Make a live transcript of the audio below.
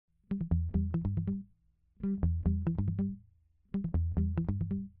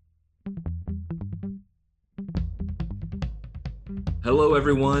Hello,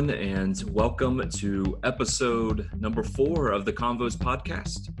 everyone, and welcome to episode number 4 of the Convos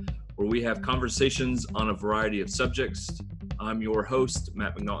podcast, where we have conversations on a variety of subjects. I'm your host,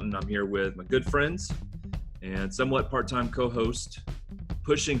 Matt McNaughton. I'm here with my good friends and somewhat part-time co-host,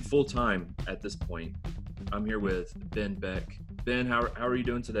 pushing full-time at this point. I'm here with Ben Beck. Ben, how are you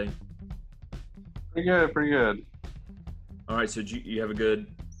doing today? Pretty good. All right, so you have a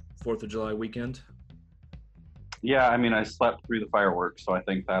good 4th of July weekend? Yeah, I mean, I slept through the fireworks, so I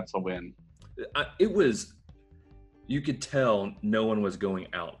think that's a win. You could tell no one was going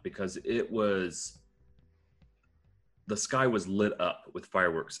out because the sky was lit up with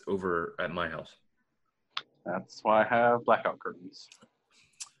fireworks over at my house. That's why I have blackout curtains.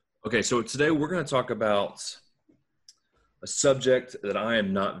 Okay, so today we're going to talk about a subject that I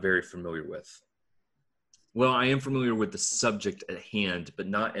am not very familiar with. Well, I am familiar with the subject at hand, but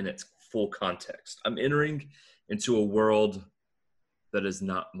not in its full context. I'm entering into a world that is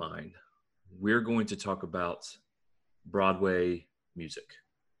not mine. We're going to talk about Broadway music.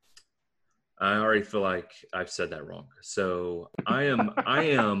 I already feel like I've said that wrong. So I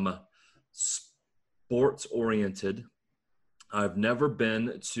am sports oriented. I've never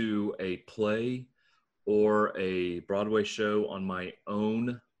been to a play or a Broadway show on my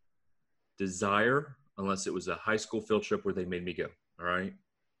own desire, unless it was a high school field trip where they made me go. All right.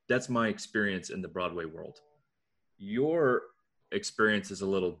 That's my experience in the Broadway world. Your experience is a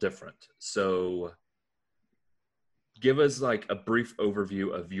little different. So give us like a brief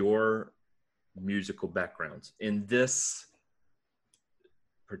overview of your musical background in this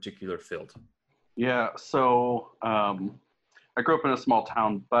particular field. Yeah, so I grew up in a small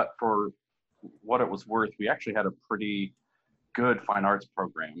town, but for what it was worth, we actually had a pretty good fine arts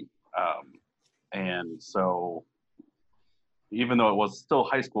program. And so even though it was still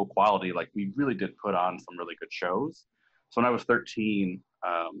high school quality, like we really did put on some really good shows. So when I was 13,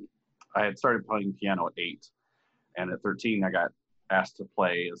 I had started playing piano at 8. And at 13, I got asked to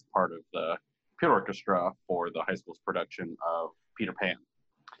play as part of the pit orchestra for the high school's production of Peter Pan.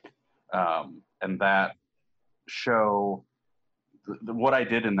 And that show, what I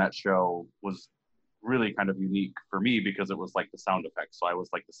did in that show was really kind of unique for me because it was like the sound effects. So I was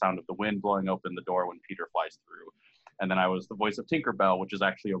like the sound of the wind blowing open the door when Peter flies through. And then I was the voice of Tinkerbell, which is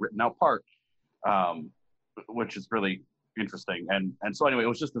actually a written out part, which is really interesting. And so anyway, it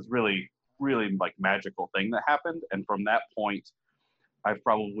was just this really, really like magical thing that happened. And from that point, I've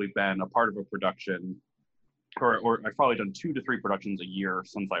probably been a part of a production, or I've probably done 2 to 3 productions a year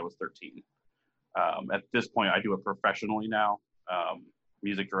since I was 13. At this point, I do it professionally now,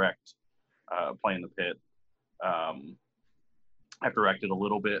 music direct, play in the pit. I've directed a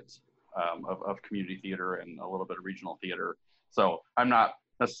little bit of community theater and a little bit of regional theater. So I'm not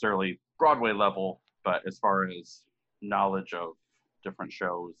necessarily Broadway level, but as far as knowledge of different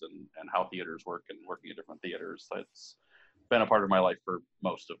shows and how theaters work and working at different theaters, it's been a part of my life for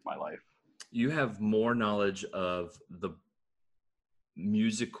most of my life. You have more knowledge of the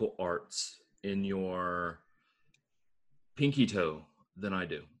musical arts in your pinky toe than I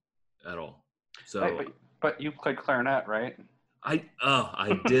do at all. So, hey, but you played clarinet, right?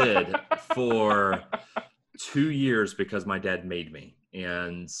 I did for 2 years because my dad made me,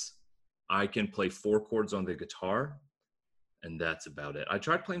 and I can play 4 chords on the guitar, and that's about it. I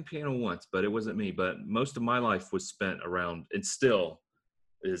tried playing piano once, but it wasn't me. But most of my life was spent around, and still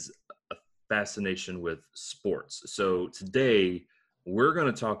is, a fascination with sports. So today we're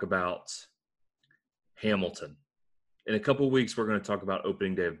going to talk about Hamilton. In a couple of weeks, we're going to talk about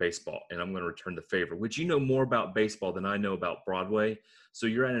opening day of baseball, and I'm going to return the favor, which you know more about baseball than I know about Broadway. So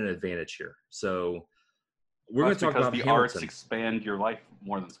you're at an advantage here. So we're going to talk about the Hamilton. Arts expand your life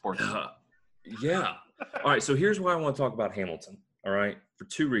more than sports. Yeah. All right. So here's why I want to talk about Hamilton. All right. For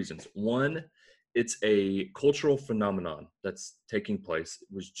 2 reasons. One, it's a cultural phenomenon that's taking place. It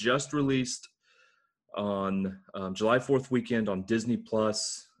was just released on July 4th weekend on Disney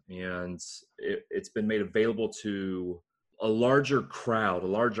Plus. And it's been made available to a larger crowd, a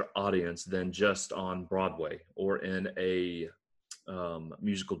larger audience than just on Broadway or in a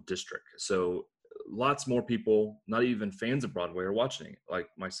musical district. So lots more people, not even fans of Broadway, are watching it, like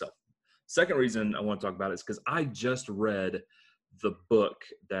myself. Second reason I want to talk about it is because I just read the book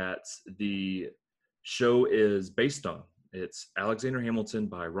that the show is based on. It's Alexander Hamilton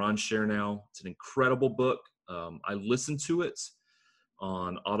by Ron Chernow. It's an incredible book. I listened to it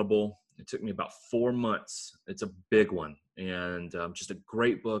on Audible. It took me about 4 months. It's a big one and just a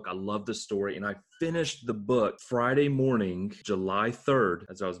great book. I love the story. And I finished the book Friday morning, July 3rd,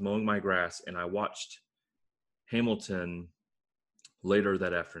 as I was mowing my grass, and I watched Hamilton later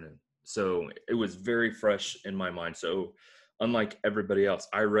that afternoon. So it was very fresh in my mind. So unlike everybody else,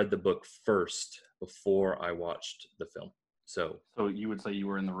 I read the book first before I watched the film. So you would say you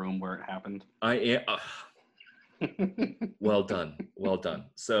were in the room where it happened? I am. Well done. Well done.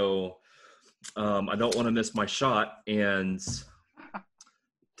 So I don't want to miss my shot and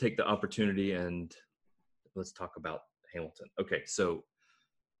take the opportunity and let's talk about Hamilton. Okay, so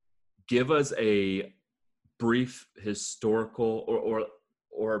give us a brief historical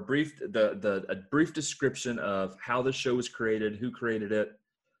or a brief a brief description of how the show was created, who created it,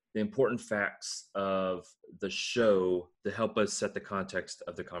 the important facts of the show to help us set the context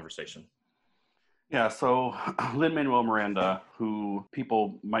of the conversation. Yeah, so Lin-Manuel Miranda, who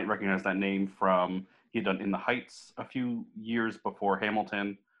people might recognize that name from, he had done In the Heights a few years before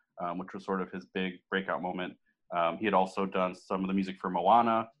Hamilton, which was sort of his big breakout moment. He had also done some of the music for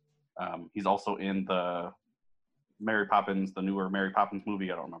Moana. He's also in the newer Mary Poppins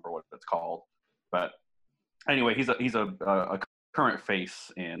movie. I don't remember what it's called, but anyway, he's a current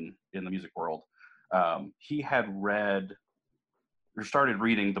face in the music world. He had read or started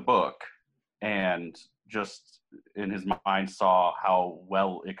reading the book, and just in his mind saw how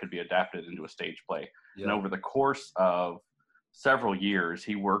well it could be adapted into a stage play. Yeah. And over the course of several years,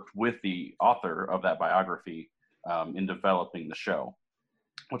 he worked with the author of that biography in developing the show.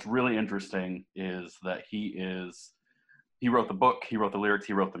 What's really interesting is that he wrote the book, he wrote the lyrics,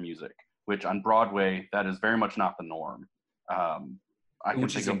 he wrote the music, which on Broadway, that is very much not the norm.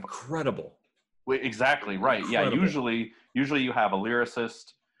 Which is incredible. Exactly, right. Incredible. Yeah, usually you have a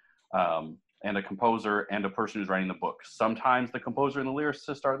lyricist, and a composer and a person who's writing the book. Sometimes the composer and the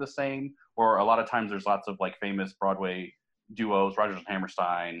lyricist are the same, or a lot of times there's lots of like famous Broadway duos, Rodgers and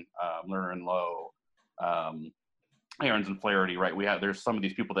Hammerstein, Lerner and Lowe, Ahrens and Flaherty, right? There's some of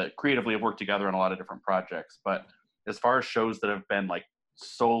these people that creatively have worked together on a lot of different projects, but as far as shows that have been like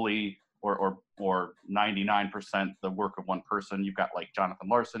solely or 99% the work of one person, you've got like Jonathan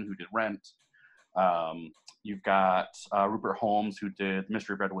Larson, who did Rent. You've got Rupert Holmes, who did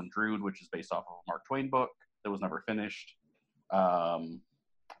Mystery of Edwin Drood, which is based off of a Mark Twain book that was never finished.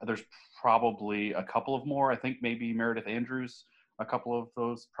 There's probably a couple of more. I think maybe Meredith Andrews, a couple of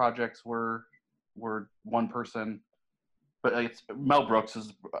those projects were one person. But it's Mel Brooks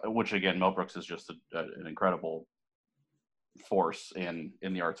Mel Brooks is just an incredible force in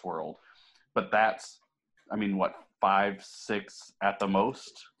the arts world. But that's, 5, 6 at the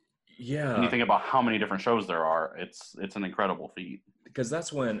most. Yeah. When you think about how many different shows there are, it's an incredible feat. Because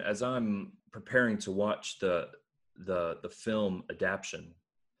that's when, as I'm preparing to watch the film adaptation,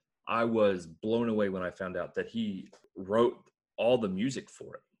 I was blown away when I found out that he wrote all the music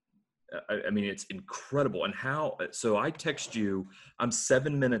for it. It's incredible. And so I text you, I'm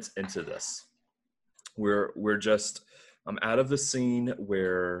 7 minutes into this. I'm out of the scene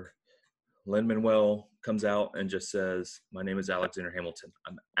where Lin-Manuel comes out and just says, "My name is Alexander Hamilton."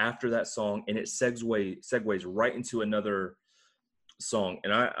 I'm after that song, and it segues right into another song.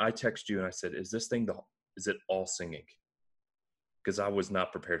 And I text you and I said, is it all singing? Because I was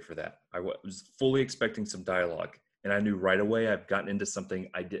not prepared for that. I was fully expecting some dialogue, and I knew right away I've gotten into something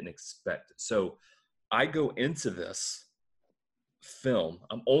I didn't expect. So I go into this film,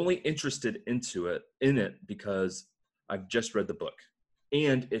 I'm only interested in it because I've just read the book.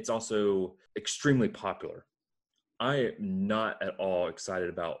 And it's also extremely popular. I am not at all excited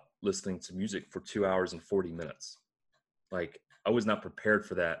about listening to music for 2 hours and 40 minutes. Like, I was not prepared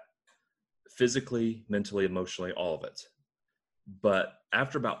for that physically, mentally, emotionally, all of it. But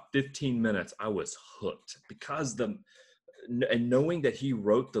after about 15 minutes, I was hooked because and knowing that he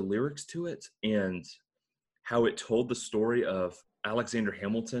wrote the lyrics to it and how it told the story of Alexander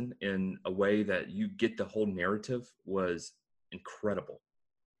Hamilton in a way that you get the whole narrative was incredible,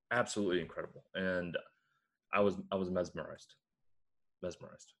 absolutely incredible. And I was mesmerized.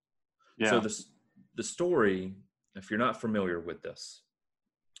 Yeah. So the story, if you're not familiar with this,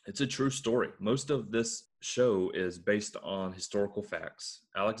 it's a true story. Most of this show is based on historical facts.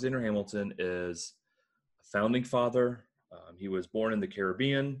 Alexander Hamilton is a founding father. He was born in the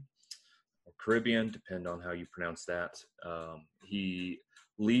Caribbean, or Caribbean, depend on how you pronounce that. He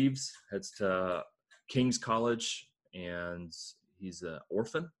heads to King's College, and he's an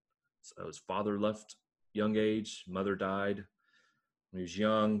orphan. So his father left young age, mother died when he was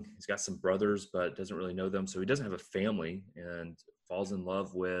young. He's got some brothers, but doesn't really know them. So he doesn't have a family and falls in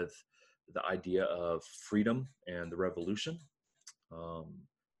love with the idea of freedom and the revolution.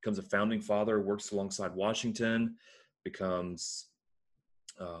 Becomes a founding father, works alongside Washington, becomes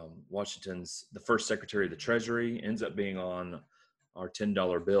Washington's the first Secretary of the Treasury, ends up being on our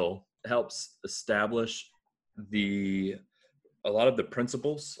 $10 bill, helps establish a lot of the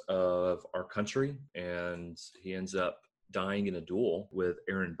principles of our country, and he ends up dying in a duel with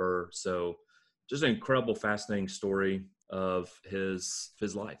Aaron Burr. So just an incredible, fascinating story of his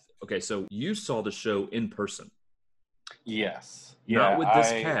life. Okay, so you saw the show in person, Yes. not Yeah. with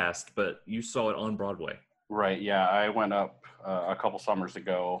this cast, but you saw it on Broadway. Right. Yeah. I went up a couple summers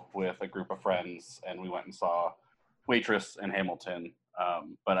ago with a group of friends, and we went and saw Waitress and Hamilton.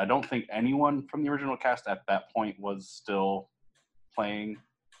 But I don't think anyone from the original cast at that point was still playing.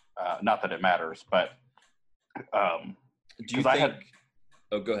 Not that it matters, but Do you because I think? had.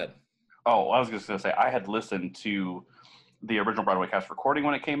 Oh, go ahead. Oh, I was just gonna say I had listened to the original Broadway cast recording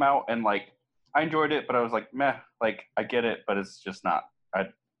when it came out, and like I enjoyed it, but I was like, meh. Like I get it, but it's just not.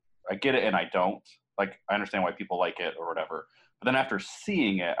 I get it, and I don't. Like I understand why people like it or whatever. But then after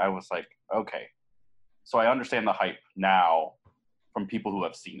seeing it, I was like, okay, so I understand the hype now from people who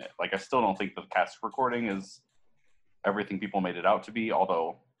have seen it. Like I still don't think the cast recording is everything people made it out to be,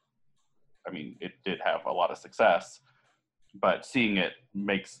 although I mean it did have a lot of success, but seeing it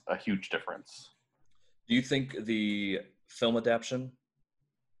makes a huge difference. Do you think the film adaptation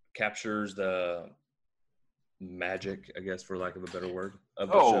captures the magic, I guess, for lack of a better word, of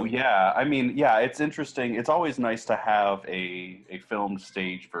the Oh show? yeah, I mean yeah, it's interesting. It's always nice to have a filmed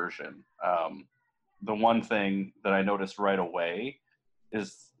stage version. The one thing that I noticed right away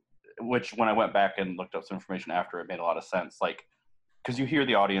is, which when I went back and looked up some information after, it made a lot of sense. Like, because you hear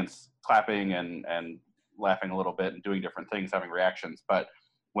the audience clapping and laughing a little bit and doing different things, having reactions, but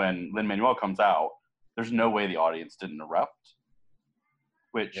when Lin-Manuel comes out, there's no way the audience didn't erupt.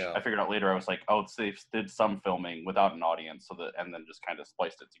 Which Yeah. I figured out later. I was like, oh, they did some filming without an audience, so that, and then just kind of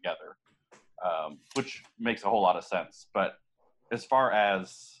spliced it together, which makes a whole lot of sense. But as far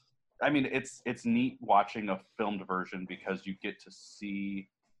as, I mean, it's neat watching a filmed version because you get to see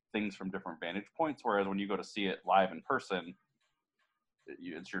things from different vantage points. Whereas when you go to see it live in person,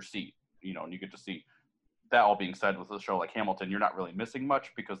 it's your seat, and you get to see. That all being said, with a show like Hamilton, you're not really missing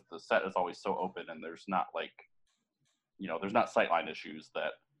much because the set is always so open, and there's not like, there's not sightline issues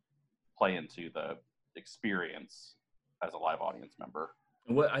that play into the experience as a live audience member.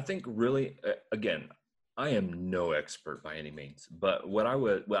 What I think really, again, I am no expert by any means, but what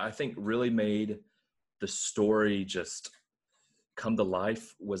I think really made the story just come to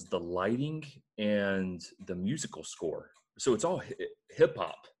life was the lighting and the musical score. So it's all hip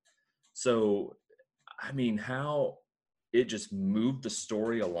hop. So, I mean, how it just moved the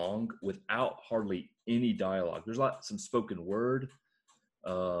story along without hardly any dialogue. There's some spoken word.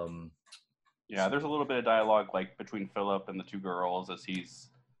 Yeah, there's a little bit of dialogue like between Philip and the two girls as he's.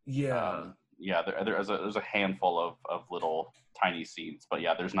 Yeah. Yeah, there's a handful of little tiny scenes, but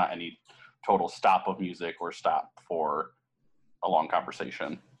yeah, there's not any total stop of music or stop for a long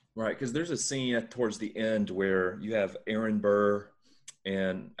conversation. Right, because there's a scene towards the end where you have Aaron Burr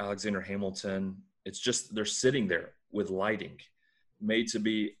and Alexander Hamilton. It's just they're sitting there with lighting made to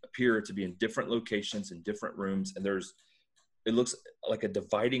appear to be in different locations in different rooms, and it looks like a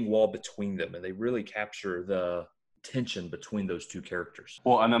dividing wall between them, and they really capture the tension between those two characters.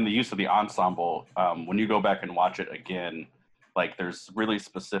 Well, and then the use of the ensemble, when you go back and watch it again, like there's really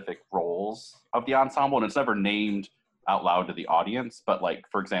specific roles of the ensemble, and it's never named out loud to the audience, but like,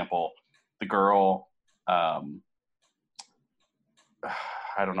 for example, the girl, I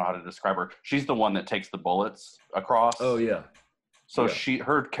don't know how to describe her. She's the one that takes the bullets across. Oh yeah. So yeah.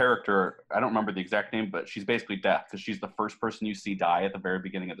 her character, I don't remember the exact name, but she's basically death because she's the first person you see die at the very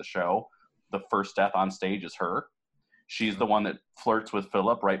beginning of the show. The first death on stage is her. She's the one that flirts with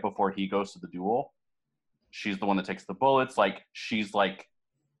Philip right before he goes to the duel. She's the one that takes the bullets. Like, she's like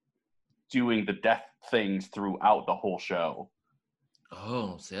doing the death things throughout the whole show.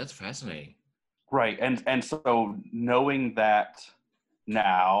 Oh, see, that's fascinating. Right. And so knowing that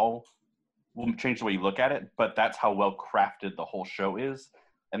now will change the way you look at it, but that's how well crafted the whole show is.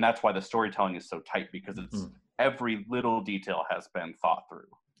 And that's why the storytelling is so tight, because it's every little detail has been thought through.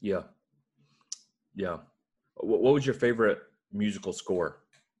 Yeah. Yeah. What was your favorite musical score?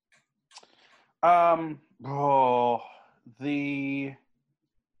 The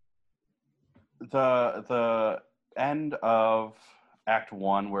end of Act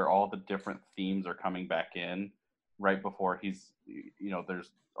 1, where all the different themes are coming back in right before he's,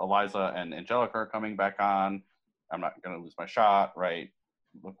 there's Eliza and Angelica are coming back on. I'm not going to lose my shot, right?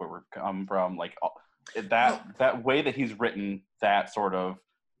 Look where we're come from. Like that way that he's written that sort of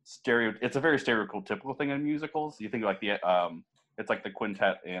it's a very stereotypical thing in musicals. You think like it's like the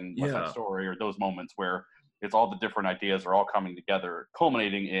quintet in West Side Story, or those moments where it's all the different ideas are all coming together,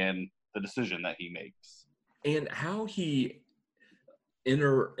 culminating in the decision that he makes. And how he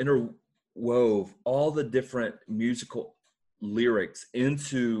wove all the different musical lyrics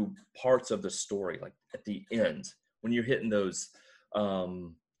into parts of the story, like at the end when you're hitting those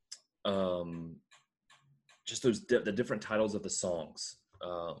um um just the different titles of the songs.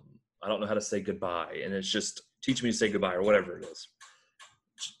 I don't know how to say goodbye, and it's just teach me to say goodbye or whatever it is.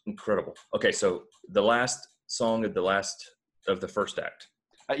 It's incredible. Okay, so the last song of the first act.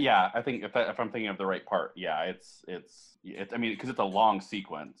 Yeah, I think if I'm thinking of the right part, yeah, it's I mean, because it's a long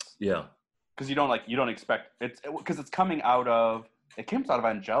sequence. Yeah. Because you don't expect because it comes out of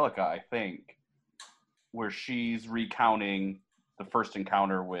Angelica, I think, where she's recounting the first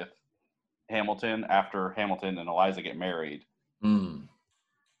encounter with Hamilton after Hamilton and Eliza get married. Mm.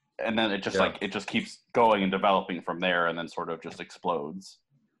 And then it just it just keeps going and developing from there, and then sort of just explodes.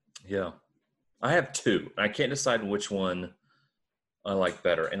 Yeah. I have two. I can't decide which one I like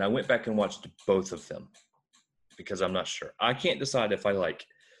better. And I went back and watched both of them because I'm not sure. I can't decide if I like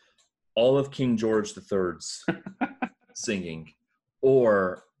all of King George III's singing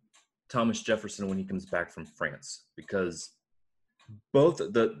or Thomas Jefferson when he comes back from France, because both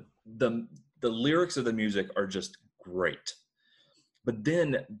the lyrics of the music are just great. But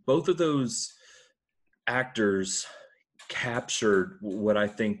then both of those actors captured what I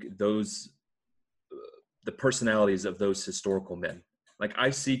think the personalities of those historical men. Like I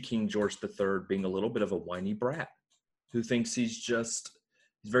see King George III being a little bit of a whiny brat who thinks he's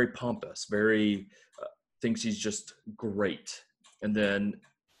very pompous, thinks he's just great. And then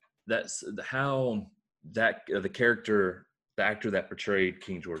that's how the actor that portrayed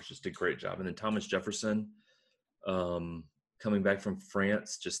King George just did a great job. And then Thomas Jefferson, coming back from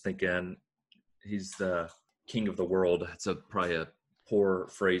France, just thinking he's the king of the world. That's probably a poor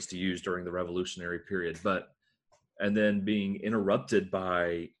phrase to use during the Revolutionary period, and then being interrupted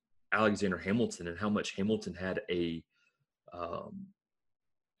by Alexander Hamilton and how much Hamilton had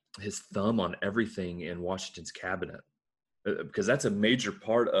his thumb on everything in Washington's cabinet, because that's a major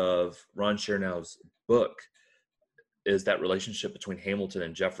part of Ron Chernow's book, is that relationship between Hamilton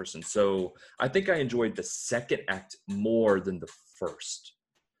and Jefferson. So I think I enjoyed the second act more than the first,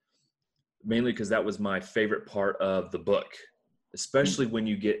 mainly because that was my favorite part of the book, especially when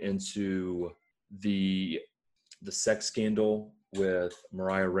you get into the sex scandal with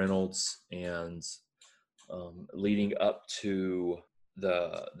Mariah Reynolds and leading up to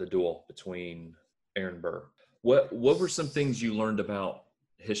the duel between Aaron Burr. What were some things you learned about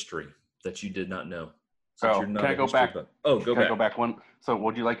history that you did not know? Can I go back? Go back. Can I go back one? So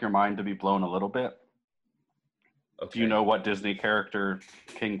would you like your mind to be blown a little bit? Okay. Do you know what Disney character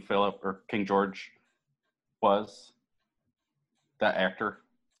King Philip or King George was? That actor?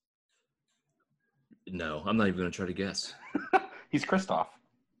 No, I'm not even going to try to guess. He's Kristoff.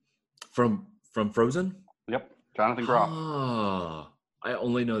 From Frozen? Yep, Jonathan Groff. Oh, I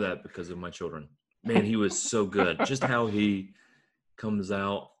only know that because of my children. Man, he was so good. Just how he comes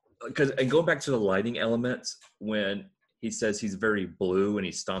out. And going back to the lighting elements, when he says he's very blue and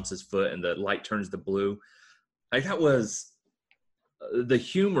he stomps his foot and the light turns to blue, like that was the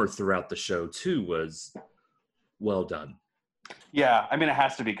humor throughout the show too was well done. Yeah, I mean it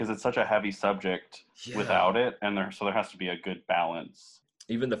has to be because it's such a heavy subject without it, and there has to be a good balance.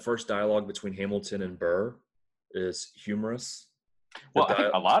 Even the first dialogue between Hamilton and Burr is humorous. Well, I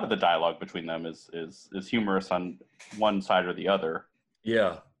think a lot of the dialogue between them is humorous on one side or the other.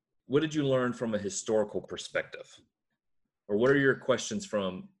 Yeah. What did you learn from a historical perspective? Or what are your questions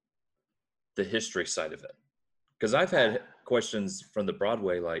from the history side of it? Because I've had questions from the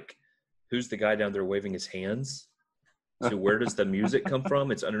Broadway, like, who's the guy down there waving his hands? So where does the music come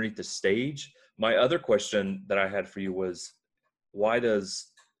from? It's underneath the stage. My other question that I had for you was, why does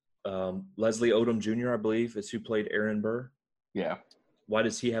Leslie Odom Jr., I believe, is who played Aaron Burr? Yeah. Why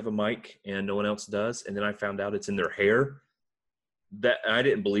does he have a mic and no one else does? And then I found out it's in their hair. That I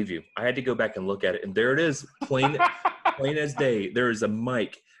didn't believe you. I had to go back and look at it, and there it is, plain as day. There is a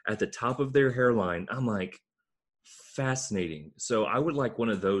mic at the top of their hairline. I'm like, fascinating. So I would like one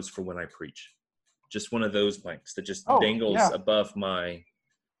of those for when I preach. Just one of those mics that just dangles above my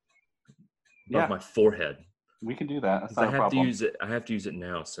forehead. We can do that. That's not a problem. I have to use it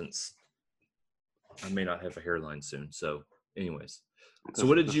now since I may not have a hairline soon. So, anyways. So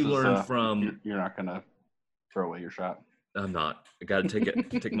what did you learn from? You're not gonna throw away your shot. I'm not. I got to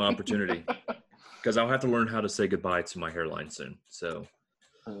take my opportunity, because I'll have to learn how to say goodbye to my hairline soon. So,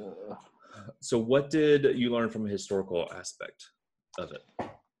 so what did you learn from a historical aspect of it?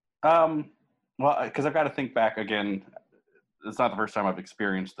 Well, because I've got to think back again. It's not the first time I've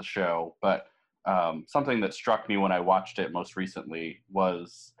experienced the show, but something that struck me when I watched it most recently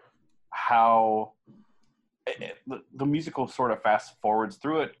was how the musical sort of fast forwards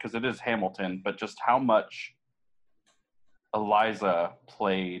through it because it is Hamilton, but just how much Eliza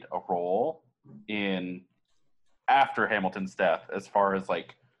played a role in after Hamilton's death, as far as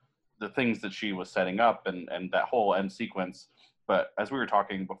like the things that she was setting up and that whole end sequence. But as we were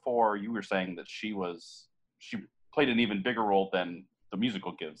talking before, you were saying that she played an even bigger role than the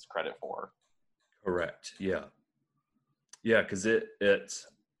musical gives credit for. Correct. Yeah. Yeah, because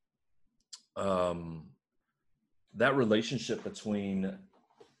that relationship between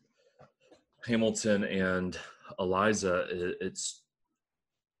Hamilton and Eliza, it's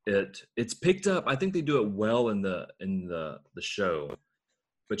picked up. I think they do it well in the show,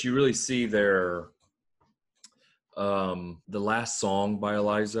 but you really see the last song by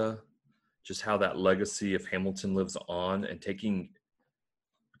Eliza, just how that legacy of Hamilton lives on, and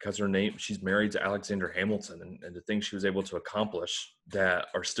because she's married to Alexander Hamilton, and the things she was able to accomplish that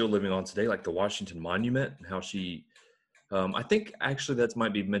are still living on today, like the Washington Monument, and how she, I think actually that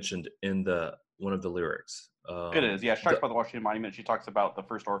might be mentioned in one of the lyrics. It is, yeah. She talks about the Washington Monument. She talks about the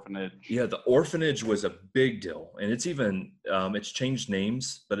first orphanage. Yeah, the orphanage was a big deal, and it's even it's changed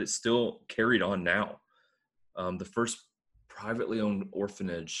names, but it's still carried on now. The first privately owned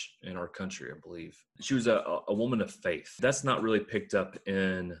orphanage in our country, I believe. She was a woman of faith. That's not really picked up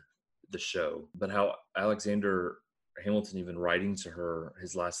in the show, but how Alexander Hamilton, even writing to her,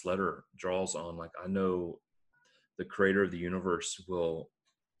 his last letter draws on, like, I know the creator of the universe will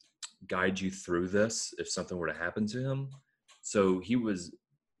guide you through this if something were to happen to him. So he was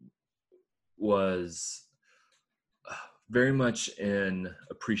very much in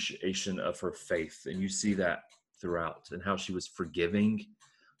appreciation of her faith, and you see that throughout, and how she was forgiving.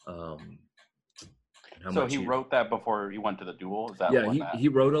 So he wrote that before he went to the duel? Is that he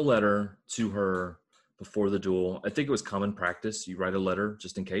wrote a letter to her before the duel. I think it was common practice. You write a letter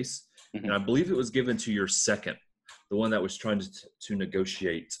just in case. Mm-hmm. And I believe it was given to your second, the one that was trying to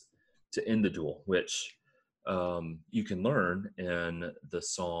negotiate to end the duel, which you can learn in the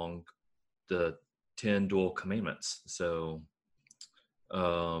song, the 10 Duel Commandments. So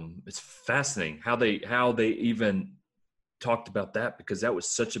it's fascinating how they even talked about that, because that was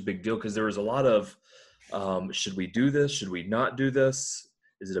such a big deal, because there was a lot of should we do this, should we not do this,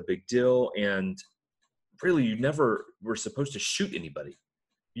 is it a big deal? And really, you never were supposed to shoot anybody.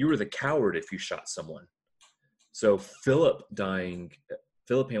 You were the coward if you shot someone. So Philip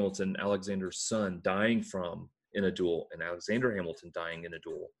Hamilton, Alexander's son, dying in a duel, and Alexander Hamilton dying in a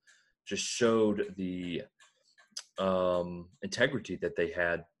duel, just showed the integrity that they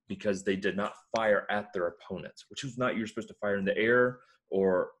had, because they did not fire at their opponents, which was not, you're supposed to fire in the air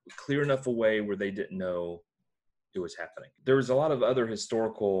or clear enough away where they didn't know it was happening. There was a lot of other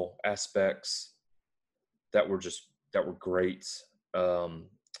historical aspects that were great.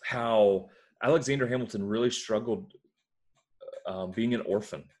 How Alexander Hamilton really struggled being an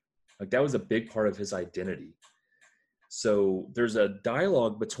orphan. Like, that was a big part of his identity. So there's a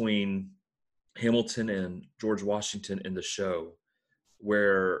dialogue between Hamilton and George Washington in the show,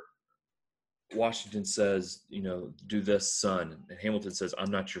 where Washington says, do this, son. And Hamilton says,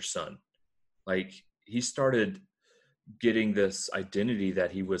 I'm not your son. Like, he started getting this identity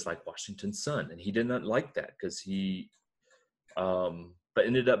that he was like Washington's son. And he did not like that, because he, but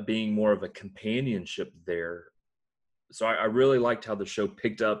ended up being more of a companionship there. So I really liked how the show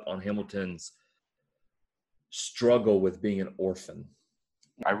picked up on Hamilton's struggle with being an orphan.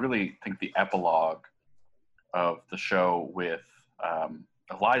 I really think the epilogue of the show with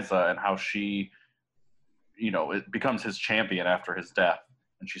Eliza, and how she, it becomes his champion after his death,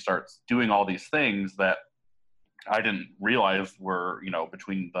 and she starts doing all these things that I didn't realize were,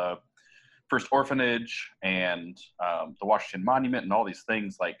 between the first orphanage and the Washington Monument and all these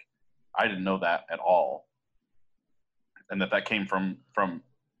things. Like, I didn't know that at all, and that came from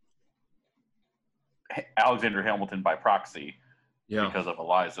Alexander Hamilton by proxy, because of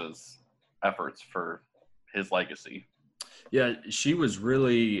Eliza's efforts for his legacy. Yeah, she was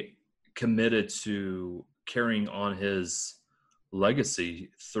really committed to carrying on his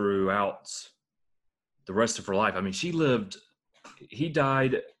legacy throughout the rest of her life. I mean, he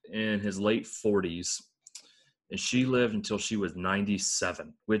died in his late 40s, and she lived until she was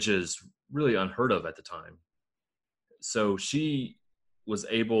 97, which is really unheard of at the time. So she was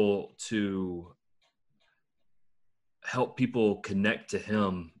able to help people connect to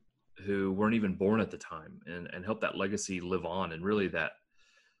him who weren't even born at the time, and help that legacy live on, and really that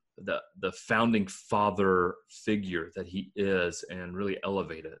the founding father figure that he is, and really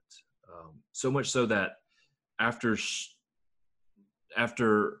elevate it. So much so that after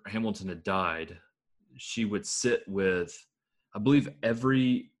Hamilton had died, she would sit with, I believe,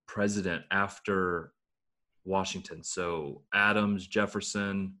 every president after Washington. So Adams,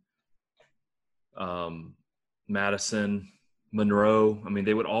 Jefferson, Madison, Monroe. I mean,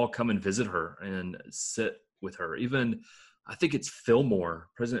 they would all come and visit her and sit with her. Even, I think it's Fillmore,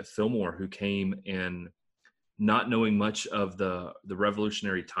 President Fillmore, who came and, not knowing much of the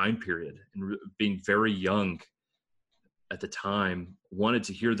revolutionary time period and being very young at the time, wanted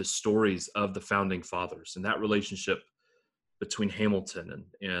to hear the stories of the founding fathers and that relationship between Hamilton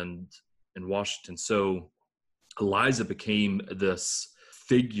and Washington. So Eliza became this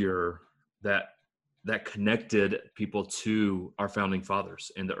figure that connected people to our founding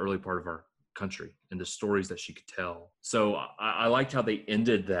fathers in the early part of our country and the stories that she could tell. So I liked how they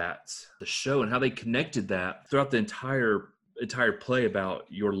ended the show, and how they connected that throughout the entire play about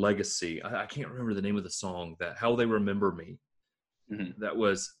your legacy. I can't remember the name of the song, that How They Remember Me. Mm-hmm.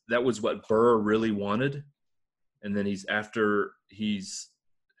 That was what Burr really wanted. And then he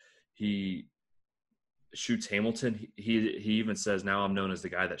shoots Hamilton. He even says, now I'm known as the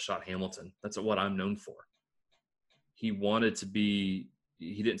guy that shot Hamilton. That's what I'm known for. He wanted to be,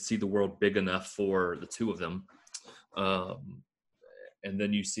 he didn't see the world big enough for the two of them. And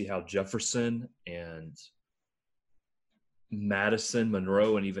then you see how Jefferson and Madison,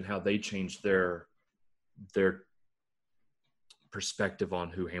 Monroe, and even how they changed their perspective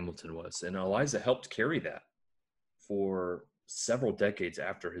on who Hamilton was. And Eliza helped carry that for several decades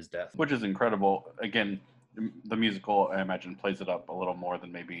after his death. Which is incredible. Again, the musical, I imagine, plays it up a little more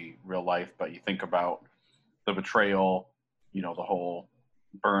than maybe real life, but you think about the betrayal, the whole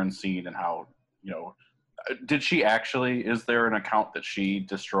burn scene, and how, did she actually, is there an account that she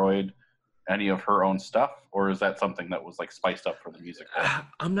destroyed any of her own stuff, or is that something that was like spiced up for the musical?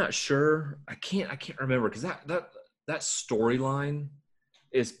 I'm not sure. I can't remember, because that storyline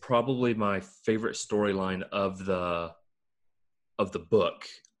is probably my favorite storyline of the book,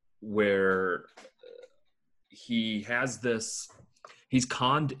 where he's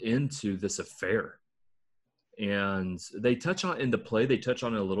conned into this affair. And they touch on, in the play, they touch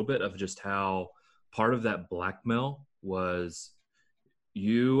on it a little bit, of just how part of that blackmail was,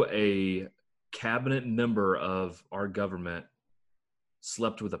 you, a cabinet member of our government,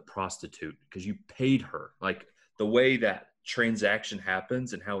 slept with a prostitute because you paid her. Like, the way that transaction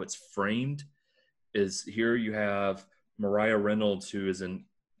happens and how it's framed is, here you have Maria Reynolds, who is in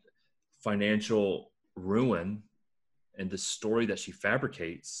financial ruin, and the story that she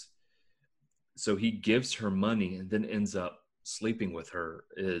fabricates. So he gives her money and then ends up sleeping with her,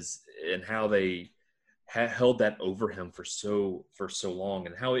 and how they held that over him for so long,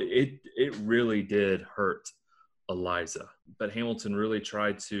 and how it really did hurt Eliza. But Hamilton really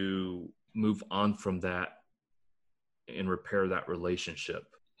tried to move on from that and repair that relationship.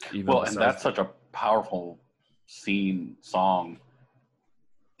 And that's such a powerful song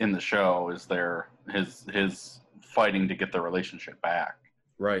in the show, is there his fighting to get the relationship back.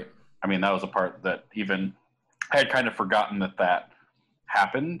 Right. I mean, that was a part that even I had kind of forgotten that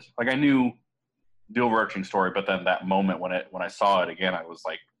happened. Like, I knew the overarching story, but then that moment when I saw it again, I was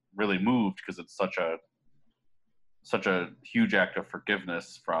like really moved, because it's such a huge act of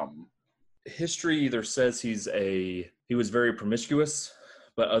forgiveness from. History either says he was very promiscuous,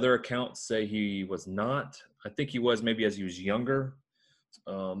 but other accounts say he was not. I think he was, maybe as he was younger.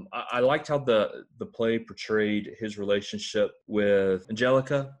 I liked how the play portrayed his relationship with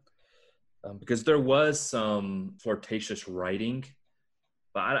Angelica, because there was some flirtatious writing,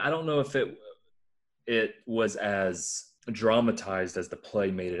 but I don't know if it was as dramatized as the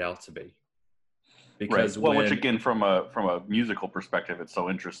play made it out to be. Because right. Well, which again, from a musical perspective, it's so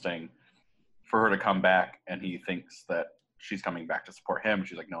interesting for her to come back, and he thinks that she's coming back to support him.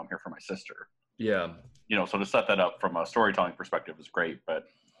 She's like, no, I'm here for my sister. Yeah. So to set that up from a storytelling perspective is great, but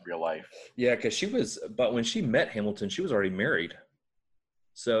real life. Yeah, because but when she met Hamilton, she was already married.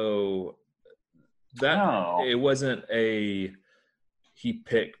 So it wasn't he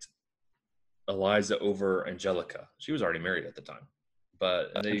picked Eliza over Angelica. She was already married at the time.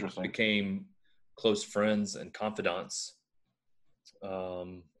 But they became close friends and confidants.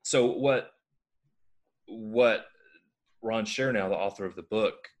 So what Ron Chernow, the author of the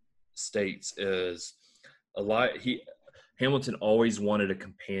book, states is Hamilton always wanted a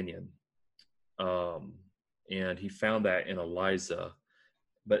companion, and he found that in Eliza.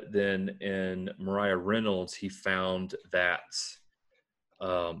 But then in Maria Reynolds, he found that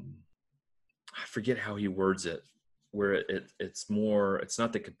I forget how he words it, where it's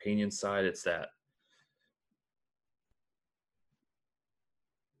not the companion side, it's that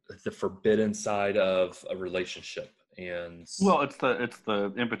the forbidden side of a relationship. And it's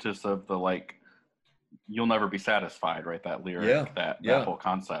the impetus of the, like, you'll never be satisfied, right? That lyric, that whole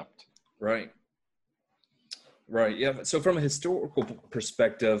concept. Right. Right. Yeah. So from a historical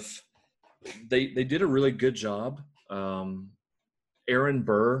perspective, they did a really good job. Aaron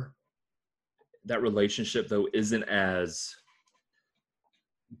Burr, that relationship though isn't as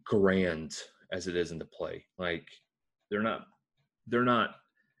grand as it is in the play. Like they're not they're not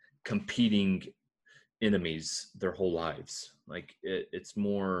competing enemies their whole lives. Like it's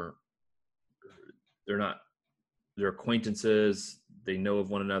more they're not they're acquaintances. They know of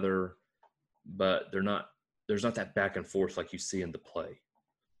one another, but they're not. There's not that back and forth like you see in the play.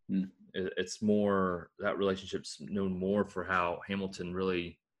 Mm. It's more that relationship's known more for how Hamilton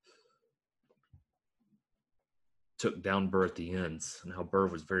really took down Burr at the ends and how Burr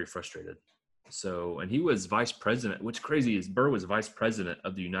was very frustrated. So, and he was vice president. What's crazy is Burr was vice president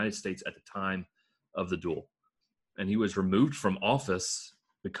of the United States at the time of the duel, and he was removed from office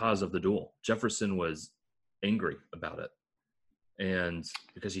because of the duel. Jefferson was angry about it, and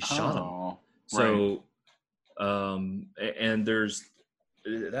because he shot him. So, and there's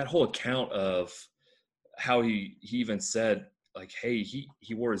that whole account of how he even said like, hey,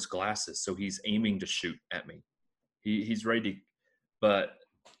 he wore his glasses, so he's aiming to shoot at me. He's ready to, but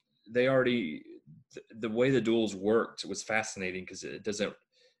they already the way the duels worked was fascinating because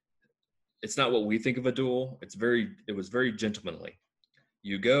it's not what we think of a duel. It was very gentlemanly.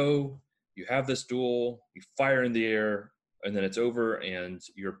 You go, you have this duel, you fire in the air, and then it's over and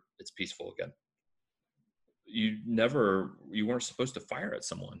it's peaceful again. You weren't supposed to fire at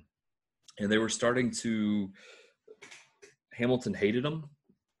someone. And they were starting to Hamilton hated them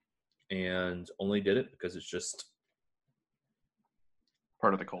and only did it because it's just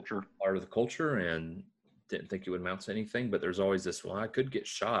part of the culture and didn't think it would amount to anything. But there's always this, well, I could get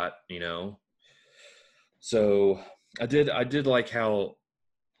shot, So I did like how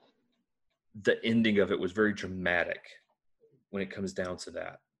the ending of it was very dramatic when it comes down to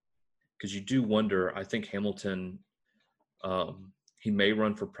that. Because you do wonder, I think Hamilton, he may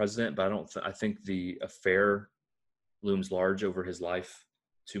run for president, but I think the affair looms large over his life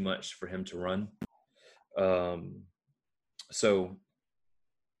too much for him to run. So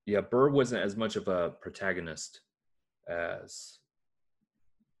yeah, Burr wasn't as much of a protagonist as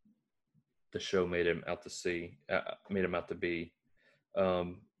the show made him out to be.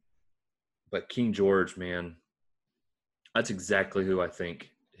 But King George, man, that's exactly who I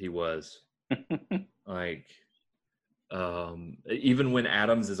think he was. Like, even when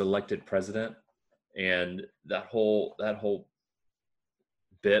Adams is elected president, and that whole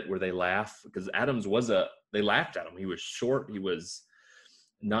bit where they laugh because Adams they laughed at him. He was short. He was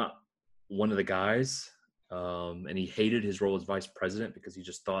not one of the guys, and he hated his role as vice president because he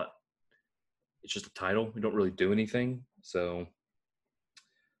just thought it's just a title. We don't really do anything. So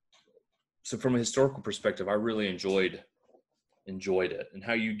from a historical perspective, I really enjoyed it, and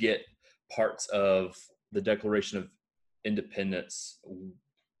how you get parts of the Declaration of Independence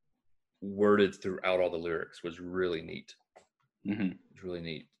worded throughout all the lyrics was really neat. Mm-hmm. It was really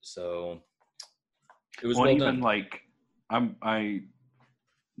neat. So it was well well even done. Like I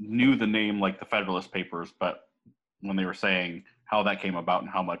knew the name, like the Federalist Papers, but when they were saying how that came about and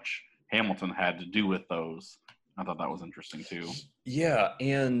how much Hamilton had to do with those, I thought that was interesting too. Yeah,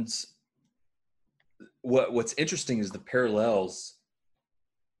 and what's interesting is the parallels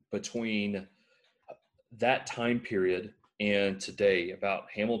between that time period and today about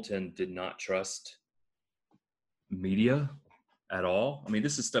Hamilton did not trust media at all. I mean,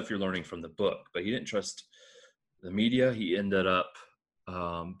 this is stuff you're learning from the book, but he didn't trust the media. He ended up,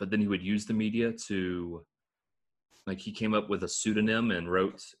 but then he would use the media to, like, he came up with a pseudonym and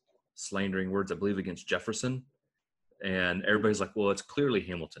wrote slandering words, I believe, against Jefferson. And everybody's like, well, it's clearly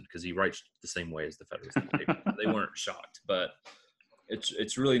Hamilton because he writes the same way as the Federalist paper. They weren't shocked, but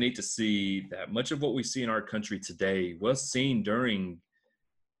it's really neat to see that much of what we see in our country today was seen during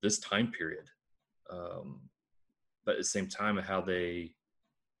this time period. But at the same time, how they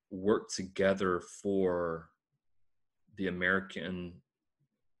worked together for the American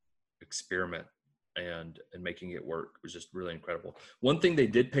experiment and making it work was just really incredible. One thing they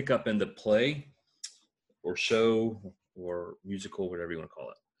did pick up in the play or show or musical, whatever you want to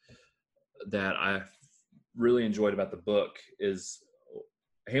call it, that I really enjoyed about the book is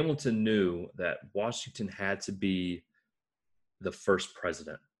Hamilton knew that Washington had to be the first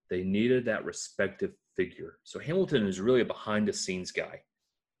president. They needed that respective figure. So Hamilton is really a behind the scenes guy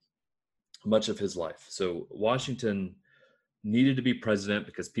much of his life. So Washington needed to be president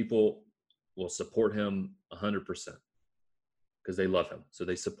because people will support him 100% because they love him. So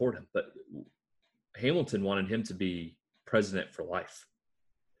they support him. But Hamilton wanted him to be president for life.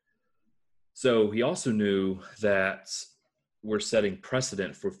 So he also knew that we're setting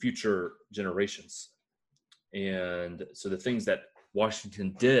precedent for future generations. And so the things that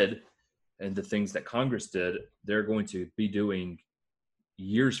Washington did and the things that Congress did, they're going to be doing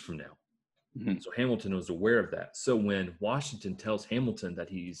years from now. Mm-hmm. So Hamilton was aware of that. So when Washington tells Hamilton that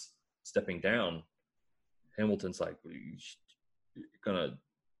he's stepping down, Hamilton's like, you're going to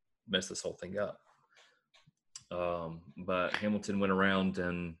mess this whole thing up. But Hamilton went around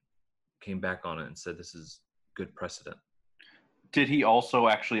and came back on it and said, this is good precedent. Did he also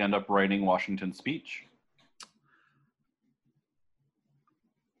actually end up writing Washington's speech?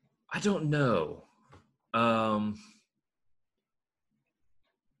 I don't know. I'd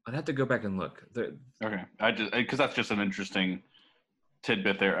have to go back and look. Okay, because that's just an interesting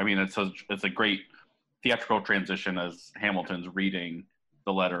tidbit there. I mean, it's a great theatrical transition as Hamilton's reading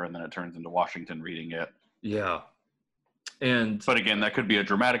the letter, and then it turns into Washington reading it. Yeah, but again, that could be a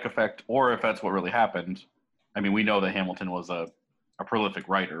dramatic effect, or if that's what really happened. I mean, we know that Hamilton was a prolific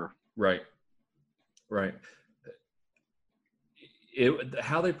writer. Right.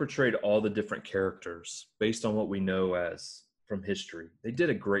 How they portrayed all the different characters based on what we know as from history. They did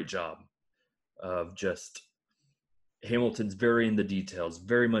a great job of just Hamilton's very in the details,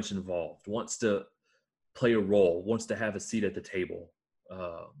 very much involved, wants to play a role, wants to have a seat at the table.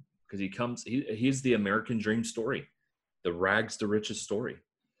 Because he's the American dream story, the rags to riches story.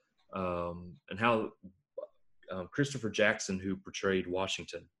 And how Christopher Jackson, who portrayed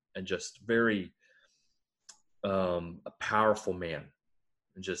Washington, and just very a powerful man,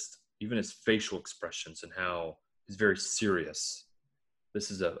 and just even his facial expressions and how he's very serious. This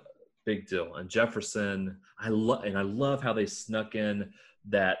is a big deal. And Jefferson, I love how they snuck in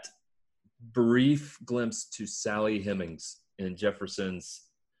that brief glimpse to Sally Hemings in Jefferson's.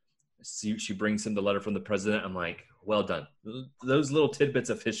 She brings him the letter from the president. I'm like, well done. Those little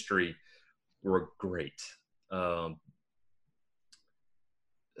tidbits of history were great.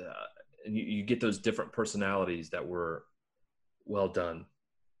 And you get those different personalities that were well done.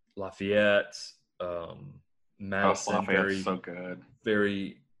 Lafayette, Madison, Lafayette's so good.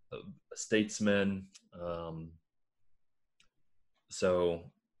 Very statesman. So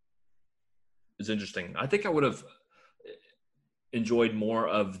it's interesting. I think I would have enjoyed more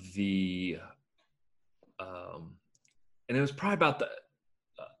of the, and it was probably about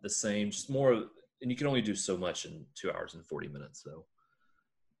the same, just more. And you can only do so much in 2 hours and 40 minutes, though.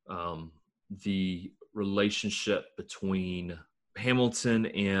 The relationship between Hamilton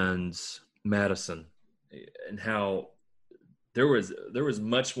and Madison, and how there was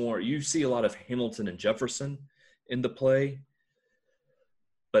much more. You see a lot of Hamilton and Jefferson in the play,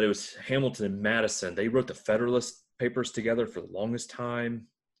 but it was Hamilton and Madison. They wrote the Federalist Papers together for the longest time.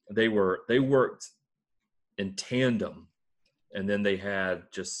 They worked in tandem, and then they had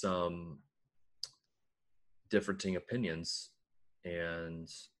just some differing opinions and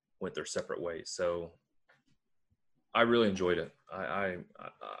went their separate ways. So I really enjoyed it. I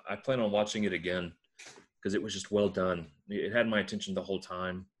plan on watching it again because it was just well done. It had my attention the whole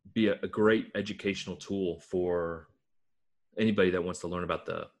time. Be a great educational tool for anybody that wants to learn about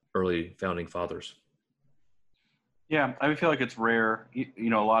the early founding fathers. Yeah, I feel like it's rare. A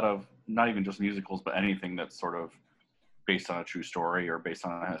lot of, not even just musicals, but anything that's sort of based on a true story or based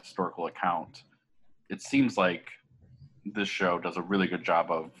on a historical account. It seems like this show does a really good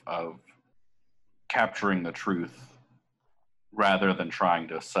job of capturing the truth rather than trying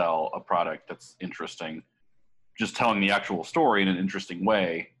to sell a product that's interesting. Just telling the actual story in an interesting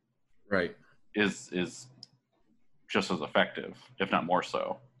way, right, is just as effective, if not more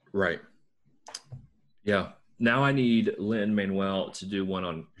so. Right. Yeah. Now I need Lin-Manuel to do one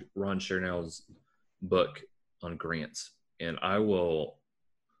on Ron Chernow's book on grants, and I will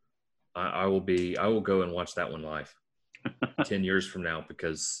go and watch that one live 10 years from now,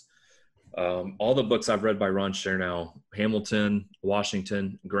 because all the books I've read by Ron Chernow, Hamilton,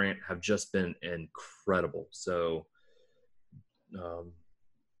 Washington, Grant, have just been incredible. So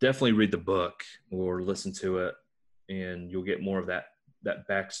definitely read the book or listen to it, and you'll get more of that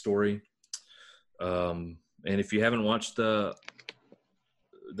backstory. And if you haven't watched the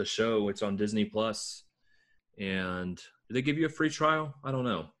show, it's on Disney Plus. And do they give you a free trial? I don't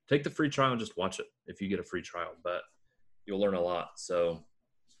know. Take the free trial and just watch it if you get a free trial, but you'll learn a lot. So,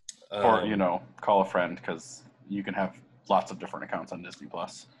 or call a friend, because you can have lots of different accounts on Disney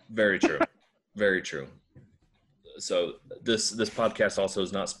Plus. Very true. Very true. So this podcast also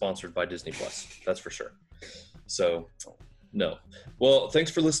is not sponsored by Disney Plus. That's for sure. So, no. Well,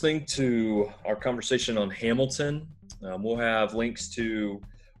 thanks for listening to our conversation on Hamilton. We'll have links to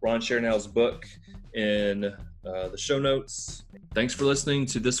Ron Chernow's book in the show notes. Thanks for listening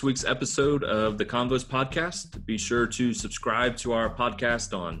to this week's episode of the Convos Podcast. Be sure to subscribe to our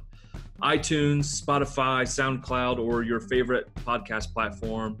podcast on iTunes, Spotify, SoundCloud, or your favorite podcast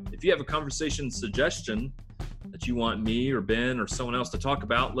platform. If you have a conversation suggestion that you want me or Ben or someone else to talk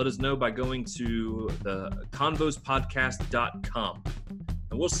about, let us know by going to the convospodcast.com.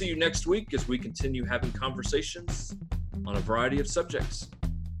 And we'll see you next week as we continue having conversations on a variety of subjects.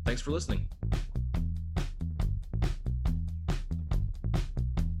 Thanks for listening.